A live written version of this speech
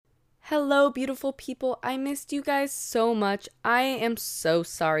Hello, beautiful people. I missed you guys so much. I am so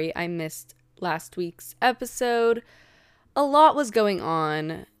sorry I missed last week's episode. A lot was going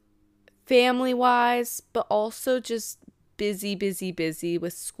on, family wise, but also just busy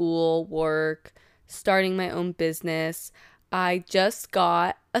with school, work, starting my own business. I just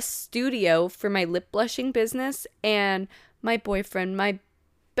got a studio for my lip blushing business, and my boyfriend, my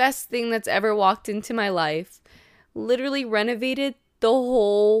best thing that's ever walked into my life, literally renovated the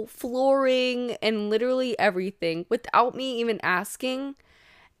whole flooring and literally everything without me even asking.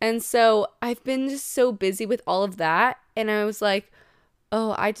 And so I've been just so busy with all of that. And I was like,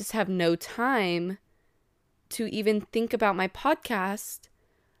 oh, I just have no time to even think about my podcast.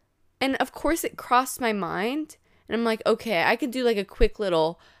 And of course, it crossed my mind. And I'm like, okay, I could do like a quick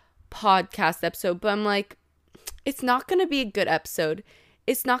little podcast episode. But I'm like, it's not going to be a good episode.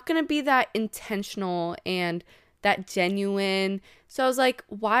 It's not going to be that intentional and that genuine. So I was like,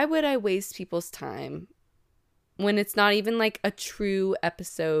 why would I waste people's time when it's not even like a true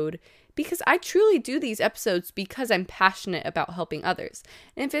episode? Because I truly do these episodes because I'm passionate about helping others.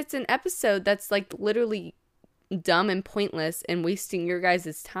 And if it's an episode that's like literally dumb and pointless and wasting your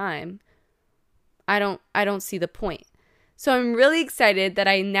guys' time, I don't see the point. So I'm really excited that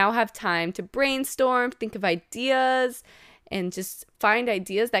I now have time to brainstorm, think of ideas, and just find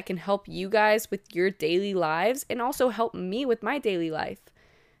ideas that can help you guys with your daily lives and also help me with my daily life.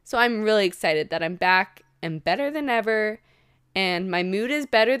 So I'm really excited that I'm back and better than ever, and my mood is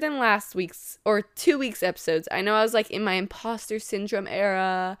better than last week's or 2 weeks episodes. I know I was like in my imposter syndrome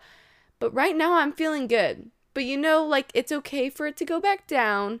era, but right now I'm feeling good. But like it's okay for it to go back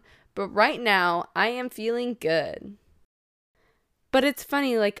down, but right now I am feeling good. But it's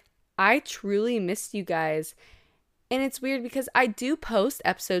funny, like I truly missed you guys. And it's weird because I do post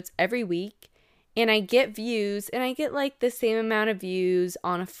episodes every week and I get views and I get like the same amount of views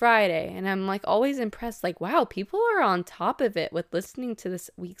on a Friday. And I'm like always impressed, like, wow, people are on top of it with listening to this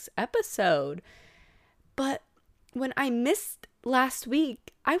week's episode. But when I missed last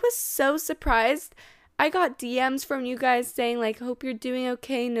week, I was so surprised. I got DMs from you guys saying like, hope you're doing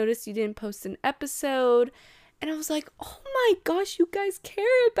okay. Noticed you didn't post an episode. And I was like, oh my gosh, you guys care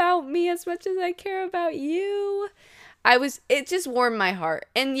about me as much as I care about you. It just warmed my heart.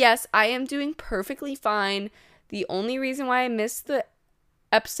 And yes, I am doing perfectly fine. The only reason why I missed the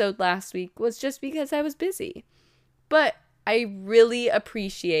episode last week was just because I was busy. But I really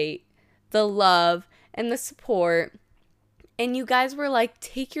appreciate the love and the support. And you guys were like,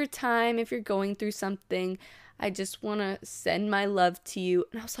 take your time if you're going through something. I just want to send my love to you.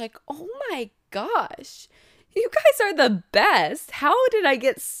 And I was like, oh my gosh, you guys are the best. How did I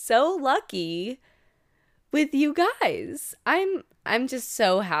get so lucky with you guys? I'm just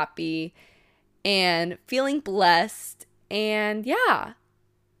so happy and feeling blessed. And yeah.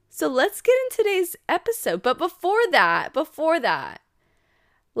 So let's get in today's episode. But before that,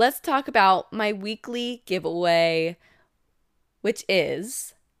 let's talk about my weekly giveaway, which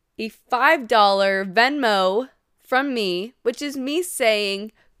is a $5 Venmo from me, which is me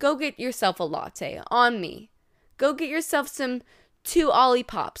saying, go get yourself a latte on me. Go get yourself some 2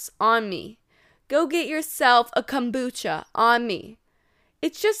 Olippops on me. Go get yourself a kombucha on me.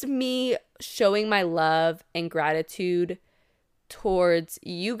 It's just me showing my love and gratitude towards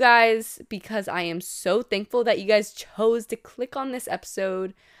you guys because I am so thankful that you guys chose to click on this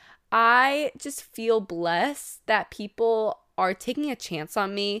episode. I just feel blessed that people are taking a chance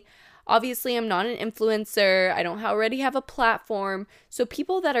on me. Obviously, I'm not an influencer. I don't already have a platform. So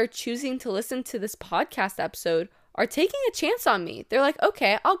people that are choosing to listen to this podcast episode are taking a chance on me. They're like,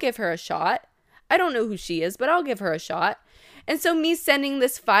 okay, I'll give her a shot. I don't know who she is, but I'll give her a shot. And so me sending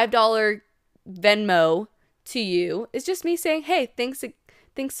this $5 Venmo to you is just me saying, hey, thanks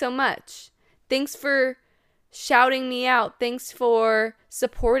so much. Thanks for shouting me out. Thanks for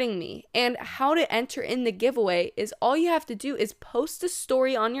supporting me. And how to enter in the giveaway is all you have to do is post a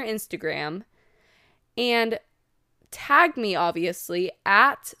story on your Instagram and tag me, obviously,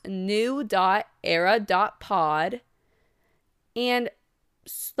 at new.era.pod and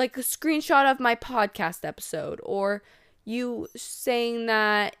like a screenshot of my podcast episode or you saying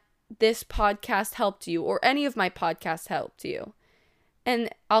that this podcast helped you or any of my podcasts helped you.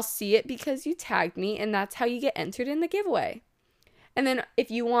 And I'll see it because you tagged me, and that's how you get entered in the giveaway. And then if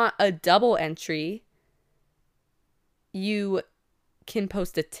you want a double entry, you can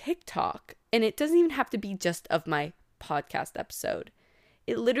post a TikTok, and it doesn't even have to be just of my podcast episode.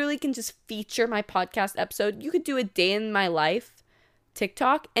 It literally can just feature my podcast episode. You could do a day in my life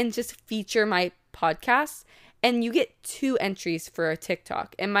TikTok and just feature my podcast, and you get 2 entries for a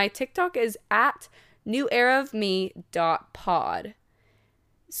TikTok. And my TikTok is at neweraofme.pod.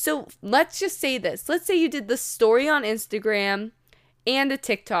 So let's just say this. Let's say you did the story on Instagram and a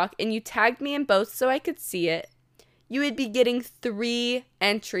TikTok and you tagged me in both so I could see it. You would be getting 3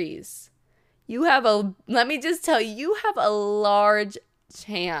 entries. Let me just tell you, you have a large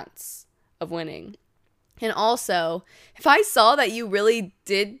chance of winning. And also, if I saw that you really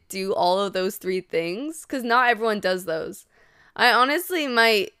did do all of those 3 things, because not everyone does those, I honestly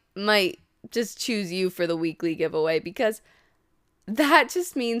might just choose you for the weekly giveaway, because that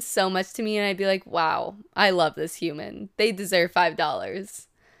just means so much to me. And I'd be like, wow, I love this human. They deserve $5.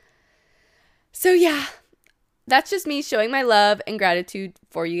 So yeah, that's just me showing my love and gratitude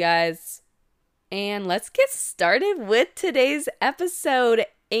for you guys. And let's get started with today's episode.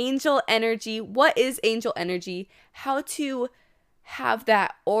 Angel energy. What is angel energy? How to have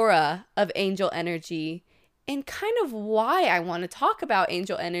that aura of angel energy, and kind of why I want to talk about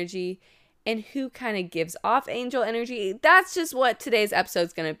angel energy and who kind of gives off angel energy. That's just what today's episode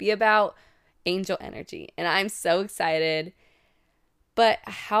is going to be about, angel energy. And I'm so excited. But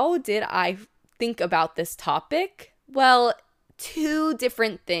how did I think about this topic? Well, 2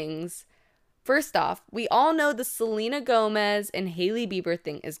 different things. First off, we all know the Selena Gomez and Hailey Bieber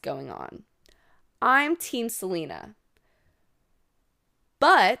thing is going on. I'm Team Selena.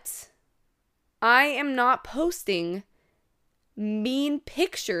 But I am not posting mean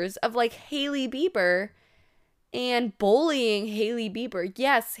pictures of like Hailey Bieber and bullying Hailey Bieber.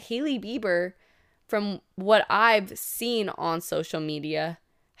 Yes, Hailey Bieber, from what I've seen on social media,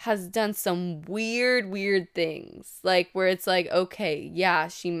 has done some weird things. Like where it's like, okay, yeah,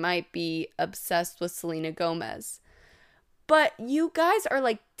 she might be obsessed with Selena Gomez. But you guys are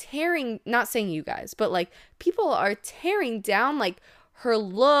like not saying you guys, but like people are tearing down like her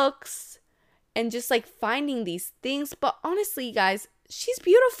looks and just like finding these things. But honestly, guys, she's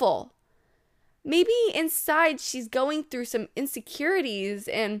beautiful. Maybe inside she's going through some insecurities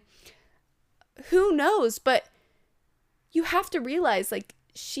and who knows, but you have to realize like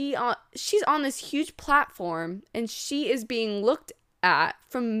she's on this huge platform and she is being looked at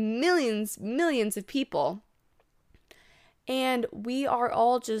from millions of people. And we are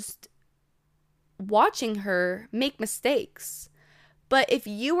all just watching her make mistakes. But if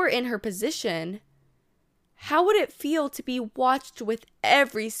you were in her position, how would it feel to be watched with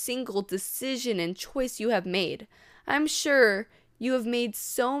every single decision and choice you have made? I'm sure you have made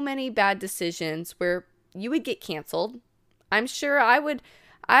so many bad decisions where you would get canceled. I'm sure I would.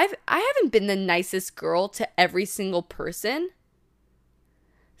 I haven't been the nicest girl to every single person.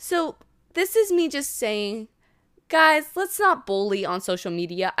 So this is me just saying, guys, let's not bully on social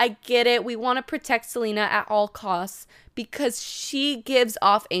media. I get it. We want to protect Selena at all costs because she gives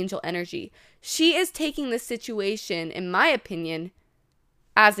off angel energy. She is taking this situation, in my opinion,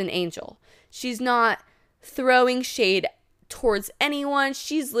 as an angel. She's not throwing shade towards anyone.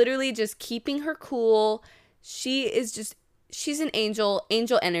 She's literally just keeping her cool. She's an angel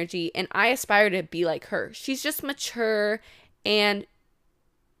energy, and I aspire to be like her. She's just mature, and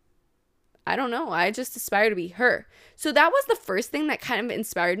I don't know, I just aspire to be her. So that was the first thing that kind of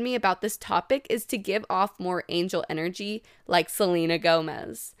inspired me about this topic, is to give off more angel energy like Selena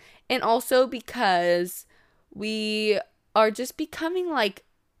Gomez. And also because we are just becoming like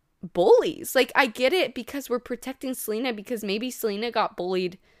bullies. Like, I get it because we're protecting Selena, because maybe Selena got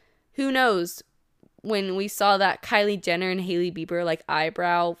bullied. Who knows? When we saw that Kylie Jenner and Hailey Bieber like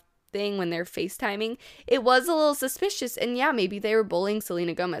eyebrow thing when they're FaceTiming, it was a little suspicious. And yeah, maybe they were bullying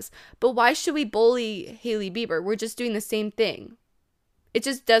Selena Gomez. But why should we bully Hailey Bieber? We're just doing the same thing. It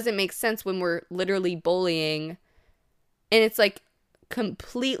just doesn't make sense when we're literally bullying. And it's like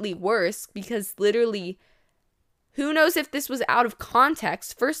completely worse because literally, who knows if this was out of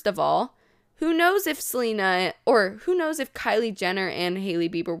context, first of all. Who knows if who knows if Kylie Jenner and Hailey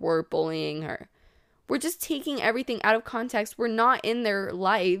Bieber were bullying her. We're just taking everything out of context. We're not in their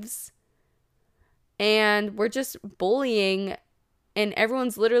lives. And we're just bullying. And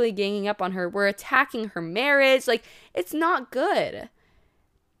everyone's literally ganging up on her. We're attacking her marriage. Like, it's not good.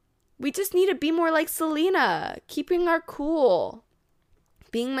 We just need to be more like Selena. Keeping our cool.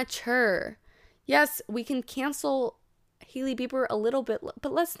 Being mature. Yes, we can cancel Hailey Bieber a little bit.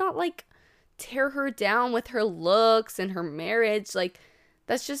 But let's not, like, tear her down with her looks and her marriage. Like,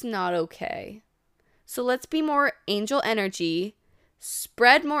 that's just not okay. So let's be more angel energy,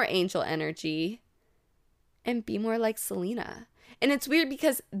 spread more angel energy, and be more like Selena. And it's weird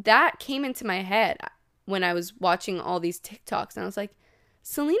because that came into my head when I was watching all these TikToks. And I was like,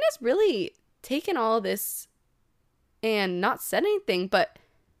 Selena's really taken all of this and not said anything, but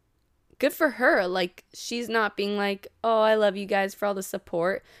good for her. Like, she's not being like, oh, I love you guys for all the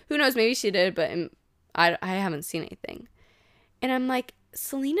support. Who knows, maybe she did, but I haven't seen anything. And I'm like,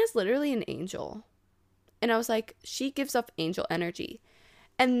 Selena's literally an angel. And I was like, she gives off angel energy.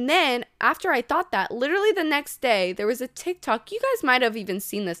 And then after I thought that, literally the next day, there was a TikTok. You guys might have even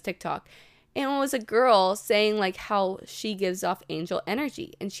seen this TikTok. And it was a girl saying like how she gives off angel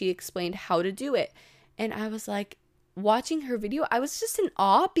energy. And she explained how to do it. And I was like, watching her video, I was just in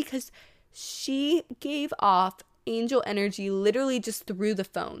awe because she gave off angel energy literally just through the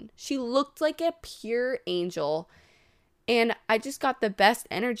phone. She looked like a pure angel. And I just got the best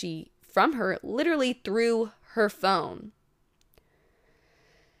energy from her literally through her phone.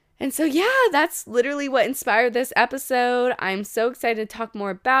 And so, yeah, that's literally what inspired this episode. I'm so excited to talk more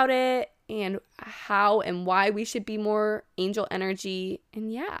about it and how and why we should be more angel energy.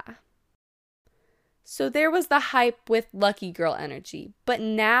 And yeah. So there was the hype with lucky girl energy. But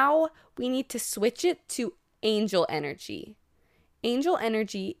now we need to switch it to angel energy. Angel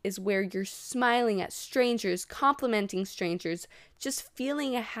energy is where you're smiling at strangers, complimenting strangers, just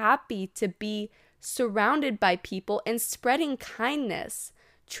feeling happy to be surrounded by people and spreading kindness.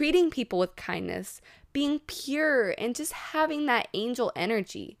 Treating people with kindness, being pure, and just having that angel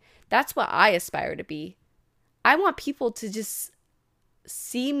energy. That's what I aspire to be. I want people to just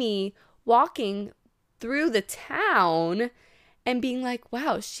see me walking through the town and being like,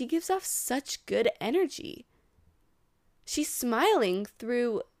 wow, she gives off such good energy. She's smiling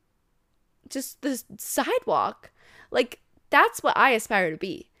through just the sidewalk. Like, that's what I aspire to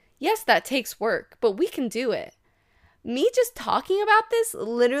be. Yes, that takes work, but we can do it. Me just talking about this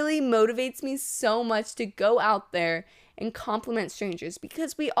literally motivates me so much to go out there and compliment strangers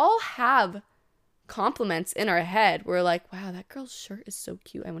because we all have compliments in our head. We're like, wow, that girl's shirt is so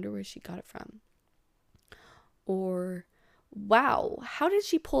cute. I wonder where she got it from. Or, wow, how did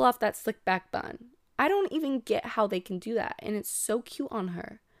she pull off that slick back bun? I don't even get how they can do that. And it's so cute on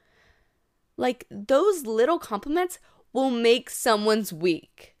her. Like, those little compliments will make someone's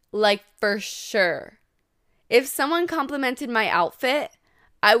week. Like, for sure. If someone complimented my outfit,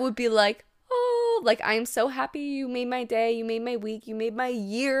 I would be like, oh, like, I am so happy you made my day, you made my week, you made my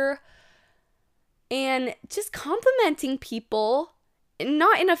year. And just complimenting people,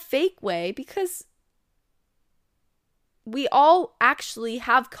 not in a fake way, because we all actually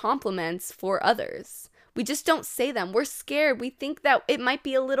have compliments for others. We just don't say them. We're scared. We think that it might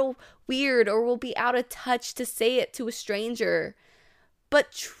be a little weird or we'll be out of touch to say it to a stranger.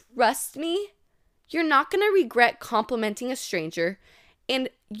 But trust me, you're not going to regret complimenting a stranger, and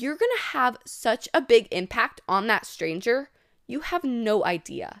you're going to have such a big impact on that stranger. You have no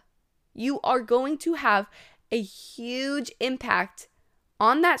idea. You are going to have a huge impact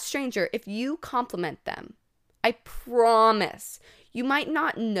on that stranger if you compliment them. I promise. You might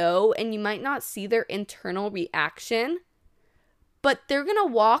not know and you might not see their internal reaction, but they're going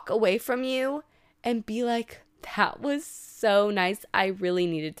to walk away from you and be like, that was so nice. I really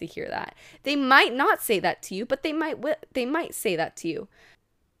needed to hear that. They might not say that to you, but they might say that to you.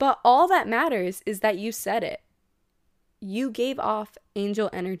 But all that matters is that you said it. You gave off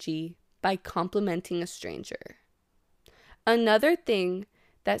angel energy by complimenting a stranger. Another thing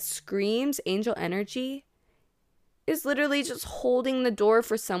that screams angel energy is literally just holding the door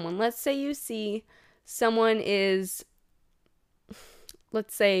for someone. Let's say you see someone is,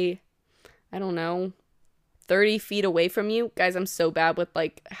 let's say, I don't know, 30 feet away from you. Guys, I'm so bad with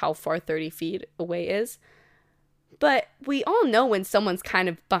like how far 30 feet away is. But we all know when someone's kind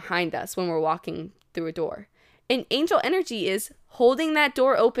of behind us when we're walking through a door. And angel energy is holding that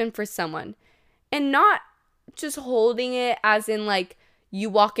door open for someone. And not just holding it as in like you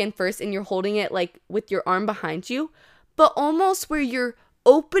walk in first and you're holding it like with your arm behind you, but almost where you're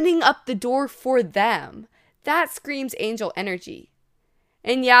opening up the door for them. That screams angel energy.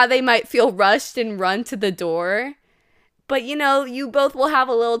 And yeah, they might feel rushed and run to the door, but you know, you both will have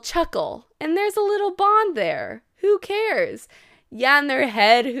a little chuckle and there's a little bond there. Who cares? Yeah, in their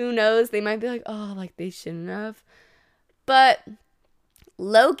head, who knows? They might be like, oh, like they shouldn't have. But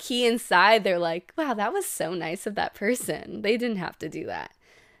low key inside, they're like, wow, that was so nice of that person. They didn't have to do that.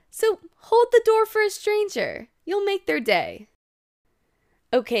 So hold the door for a stranger. You'll make their day.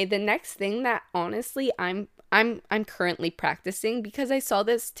 Okay, the next thing that honestly I'm currently practicing because I saw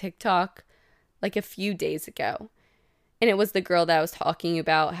this TikTok like a few days ago. And it was the girl that I was talking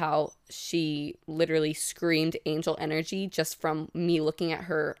about how she literally screamed angel energy just from me looking at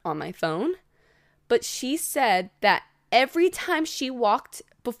her on my phone. But she said that every time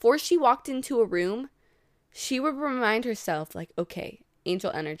before she walked into a room, she would remind herself like, okay,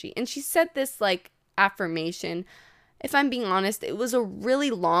 angel energy. And she said this like affirmation. If I'm being honest, it was a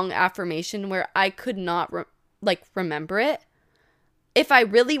really long affirmation where I could not remember it. If I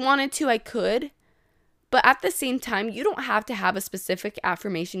really wanted to, I could. But at the same time, you don't have to have a specific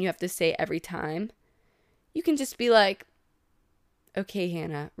affirmation you have to say every time. You can just be like, okay,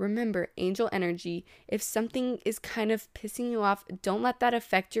 Hannah, remember, angel energy. If something is kind of pissing you off, don't let that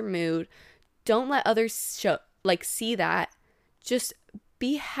affect your mood. Don't let others see that. Just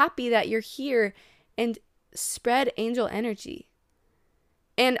be happy that you're here and spread angel energy.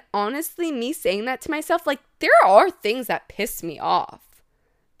 And honestly, me saying that to myself, like, there are things that piss me off.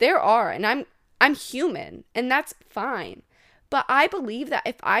 There are, and I'm human, and that's fine. But I believe that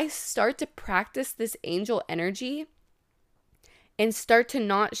if I start to practice this angel energy and start to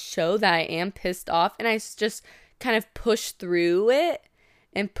not show that I am pissed off, and I just kind of push through it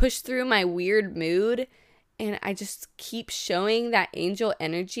and push through my weird mood, and I just keep showing that angel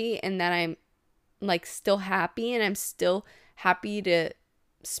energy and that I'm like still happy and I'm still happy to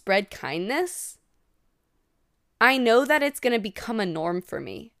spread kindness, I know that it's going to become a norm for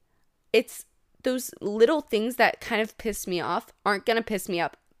me. It's those little things that kind of piss me off aren't going to piss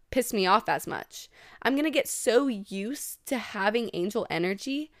me off as much. I'm going to get so used to having angel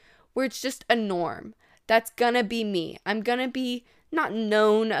energy where it's just a norm. That's going to be me. I'm going to be not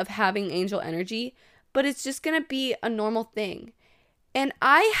known of having angel energy, but it's just going to be a normal thing. And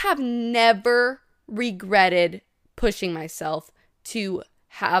I have never regretted pushing myself to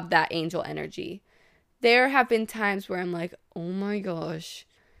have that angel energy. There have been times where I'm like, oh my gosh,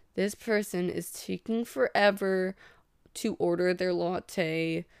 this person is taking forever to order their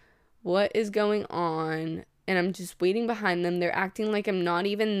latte. What is going on? And I'm just waiting behind them. They're acting like I'm not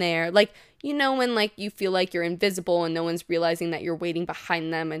even there. Like, you know, when like you feel like you're invisible and no one's realizing that you're waiting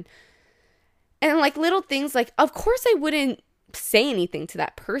behind them, and like little things like, of course I wouldn't say anything to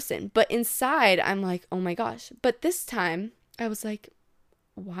that person, but inside I'm like, oh my gosh. But this time I was like,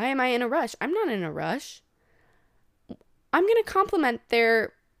 why am I in a rush? I'm not in a rush. I'm going to compliment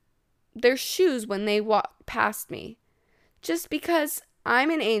their shoes when they walk past me. Just because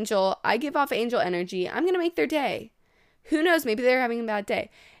I'm an angel, I give off angel energy, I'm going to make their day. Who knows, maybe they're having a bad day.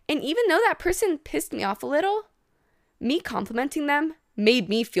 And even though that person pissed me off a little, me complimenting them made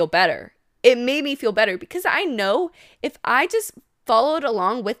me feel better. It made me feel better because I know if I just followed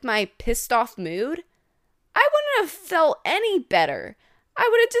along with my pissed off mood, I wouldn't have felt any better. I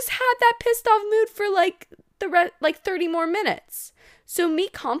would have just had that pissed off mood for like 30 more minutes. So me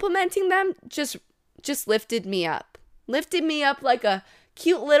complimenting them just lifted me up. Lifted me up like a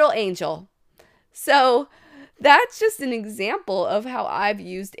cute little angel. So that's just an example of how I've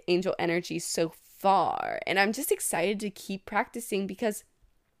used angel energy so far. And I'm just excited to keep practicing because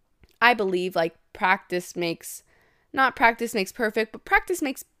I believe like not practice makes perfect, but practice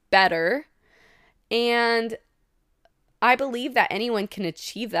makes better. And I believe that anyone can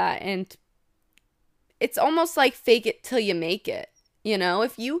achieve that. And it's almost like fake it till you make it. You know,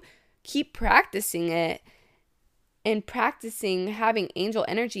 if you keep practicing it and practicing having angel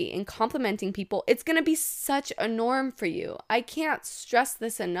energy and complimenting people, it's going to be such a norm for you. I can't stress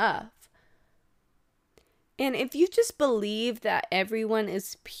this enough. And if you just believe that everyone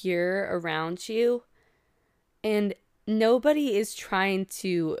is pure around you and nobody is trying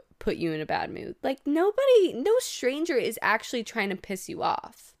to put you in a bad mood, like no stranger is actually trying to piss you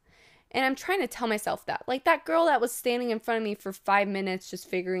off. And I'm trying to tell myself that. Like that girl that was standing in front of me for 5 minutes just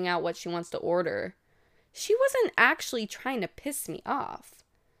figuring out what she wants to order, she wasn't actually trying to piss me off.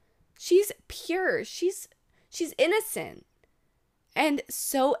 She's pure. She's innocent. And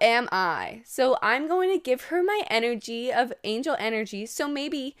so am I. So I'm going to give her my energy of angel energy so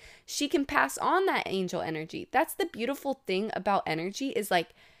maybe she can pass on that angel energy. That's the beautiful thing about energy is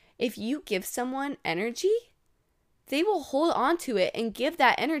like if you give someone energy, they will hold on to it and give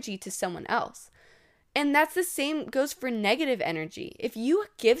that energy to someone else. And that's the same goes for negative energy. If you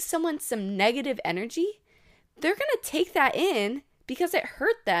give someone some negative energy, they're going to take that in because it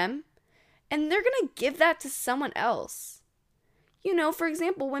hurt them and they're going to give that to someone else. You know, for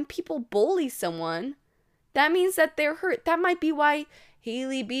example, when people bully someone, that means that they're hurt. That might be why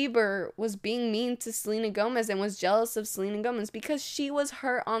Hailey Bieber was being mean to Selena Gomez and was jealous of Selena Gomez because she was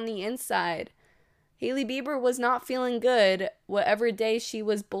hurt on the inside. Hailey Bieber was not feeling good whatever day she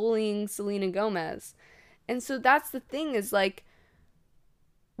was bullying Selena Gomez. And so that's the thing is like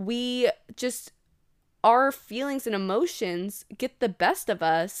our feelings and emotions get the best of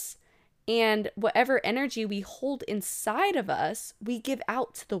us. And whatever energy we hold inside of us, we give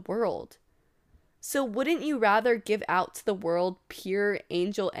out to the world. So wouldn't you rather give out to the world pure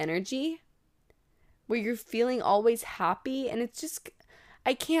angel energy? Where you're feeling always happy? And it's just,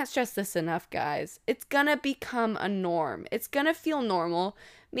 I can't stress this enough, guys. It's gonna become a norm. It's gonna feel normal.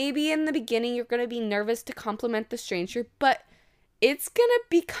 Maybe in the beginning you're gonna be nervous to compliment the stranger, but it's gonna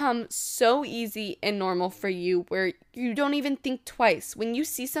become so easy and normal for you where you don't even think twice. When you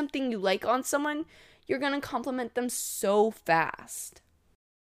see something you like on someone, you're gonna compliment them so fast.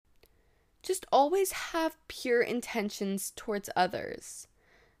 Just always have pure intentions towards others,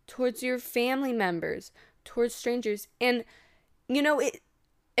 towards your family members, towards strangers. And,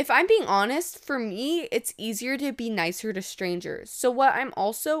 if I'm being honest, for me, it's easier to be nicer to strangers. So what I'm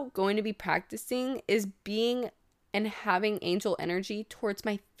also going to be practicing is being and having angel energy towards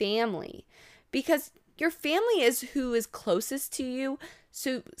my family, because your family is who is closest to you.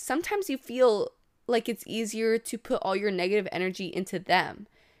 So sometimes you feel like it's easier to put all your negative energy into them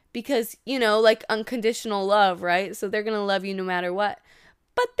because, like unconditional love, right? So they're going to love you no matter what.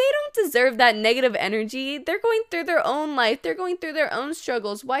 But they don't deserve that negative energy. They're going through their own life. They're going through their own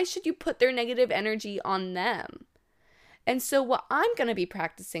struggles. Why should you put their negative energy on them? And so what I'm going to be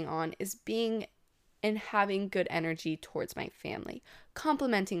practicing on is being and having good energy towards my family,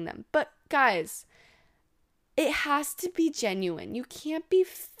 complimenting them. But guys, it has to be genuine. You can't be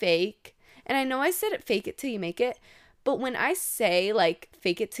fake. And I know I said it, fake it till you make it. But when I say like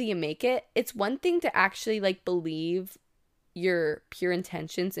fake it till you make it, it's one thing to actually like believe your pure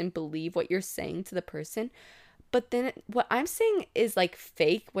intentions and believe what you're saying to the person. But then what I'm saying is like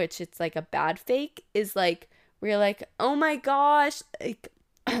fake, which it's like a bad fake, is like where you're like, oh my gosh, like,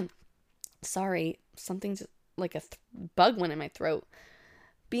 sorry, something just like a bug went in my throat.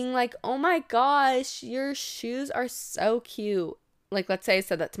 Being like, oh my gosh, your shoes are so cute. Like, let's say I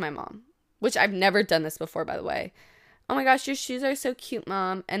said that to my mom, which I've never done this before, by the way. Oh my gosh, your shoes are so cute,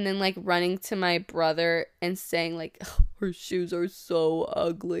 Mom. And then like running to my brother and saying like, oh, her shoes are so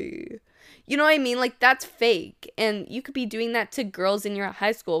ugly. You know what I mean? Like, that's fake. And you could be doing that to girls in your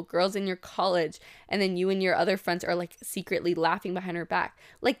high school, girls in your college, and then you and your other friends are like secretly laughing behind her back.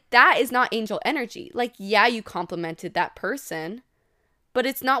 Like, that is not angel energy. Like, yeah, you complimented that person, but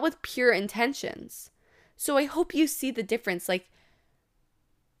it's not with pure intentions. So I hope you see the difference.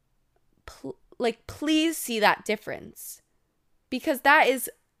 Please see that difference, because that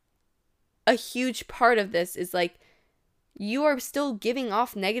is a huge part of this. Is like, you are still giving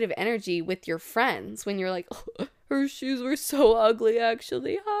off negative energy with your friends when you're like, oh, her shoes were so ugly,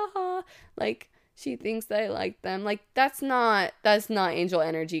 actually, haha. Like, she thinks that I like them. Like, that's not angel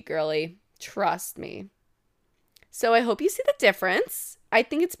energy, girly. Trust me. So I hope you see the difference. I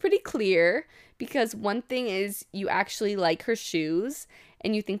think it's pretty clear, because one thing is you actually like her shoes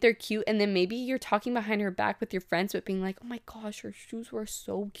and you think they're cute, and then maybe you're talking behind her back with your friends but being like, oh my gosh, her shoes were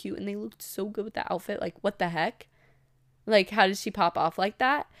so cute and they looked so good with that outfit. Like, what the heck? Like, how did she pop off like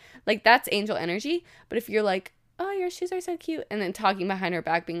that? Like, that's angel energy. But if you're like, oh, your shoes are so cute, and then talking behind her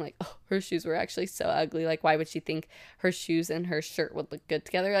back being like, oh, her shoes were actually so ugly, like, why would she think her shoes and her shirt would look good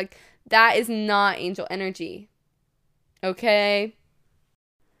together? Like, that is not angel energy. Okay?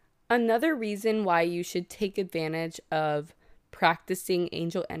 Another reason why you should take advantage of practicing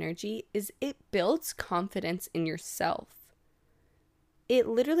angel energy is it builds confidence in yourself. It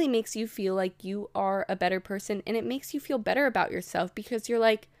literally makes you feel like you are a better person, and it makes you feel better about yourself because you're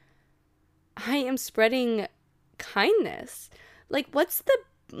like, I am spreading kindness. Like,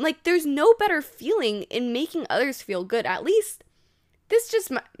 there's no better feeling in making others feel good. At least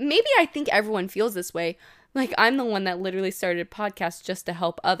maybe I think everyone feels this way. Like, I'm the one that literally started a podcast just to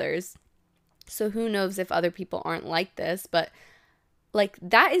help others. So who knows if other people aren't like this, but like,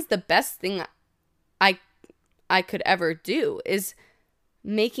 that is the best thing I could ever do, is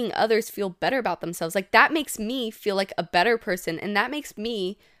making others feel better about themselves. Like, that makes me feel like a better person, and that makes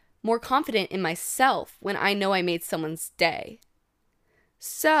me more confident in myself when I know I made someone's day.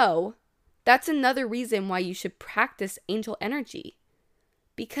 So that's another reason why you should practice angel energy,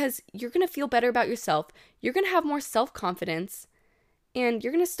 because you're going to feel better about yourself. You're going to have more self-confidence, and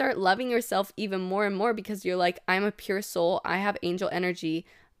you're going to start loving yourself even more and more, because you're like, I'm a pure soul. I have angel energy.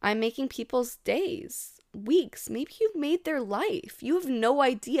 I'm making people's days, weeks. Maybe you've made their life. You have no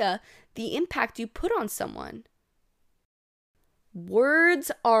idea the impact you put on someone. Words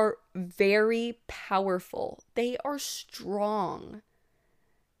are very powerful. They are strong.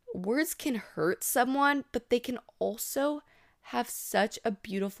 Words can hurt someone, but they can also have such a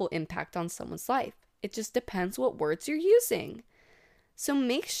beautiful impact on someone's life. It just depends what words you're using. So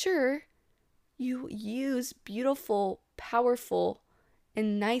make sure you use beautiful, powerful,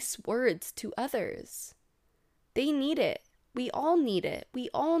 and nice words to others. They need it. We all need it. We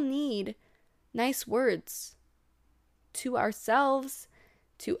all need nice words to ourselves,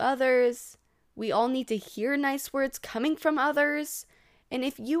 to others. We all need to hear nice words coming from others. And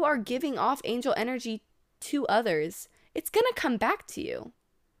if you are giving off angel energy to others, it's going to come back to you.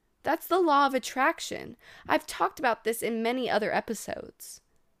 That's the law of attraction. I've talked about this in many other episodes.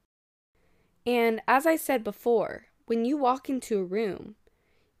 And as I said before, when you walk into a room,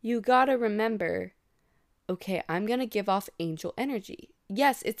 you gotta remember, okay, I'm gonna give off angel energy.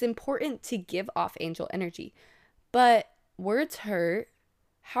 Yes, it's important to give off angel energy, but words hurt.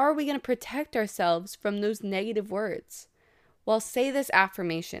 How are we gonna protect ourselves from those negative words? Well, say this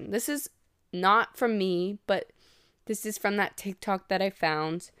affirmation. This is not from me, but this is from that TikTok that I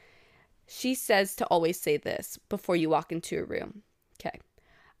found. She says to always say this before you walk into a room. Okay.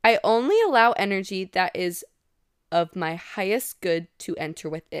 I only allow energy that is of my highest good to enter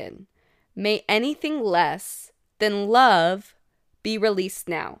within. May anything less than love be released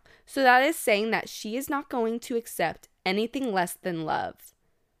now. So that is saying that she is not going to accept anything less than love.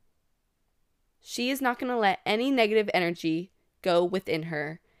 She is not going to let any negative energy go within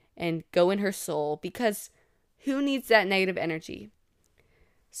her and go in her soul, because who needs that negative energy?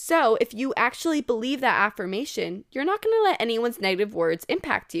 So if you actually believe that affirmation, you're not going to let anyone's negative words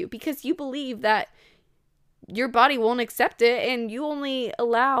impact you, because you believe that your body won't accept it and you only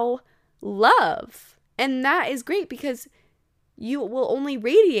allow love. And that is great, because you will only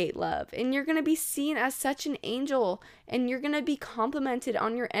radiate love, and you're going to be seen as such an angel, and you're going to be complimented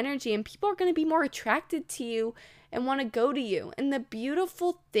on your energy, and people are going to be more attracted to you and want to go to you. And the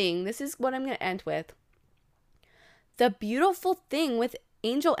beautiful thing, this is what I'm going to end with. The beautiful thing with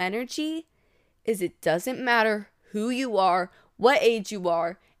angel energy is it doesn't matter who you are, what age you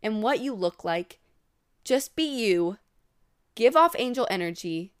are, and what you look like. Just be you. Give off angel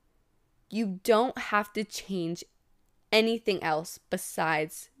energy. You don't have to change anything else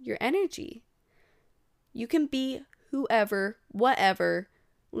besides your energy. You can be whoever, whatever.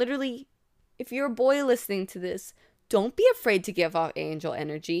 Literally, if you're a boy listening to this, don't be afraid to give off angel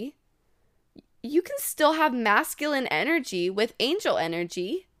energy. You can still have masculine energy with angel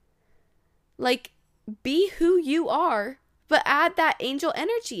energy. Like, be who you are, but add that angel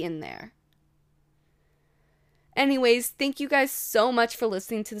energy in there. Anyways, thank you guys so much for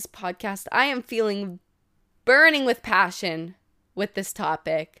listening to this podcast. I am feeling burning with passion with this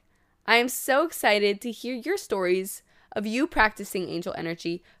topic. I am so excited to hear your stories of you practicing angel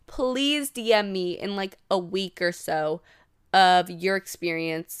energy. Please DM me in like a week or so of your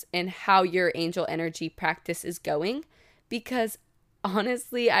experience and how your angel energy practice is going, because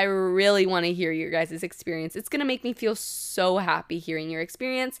honestly, I really want to hear your guys' experience. It's going to make me feel so happy hearing your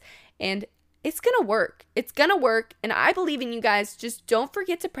experience, and it's going to work. It's going to work, and I believe in you guys. Just don't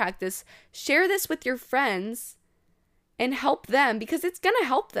forget to practice. Share this with your friends and help them, because it's going to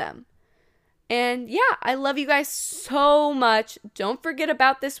help them. And yeah, I love you guys so much. Don't forget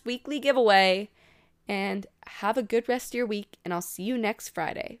about this weekly giveaway, and have a good rest of your week, and I'll see you next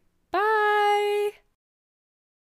Friday.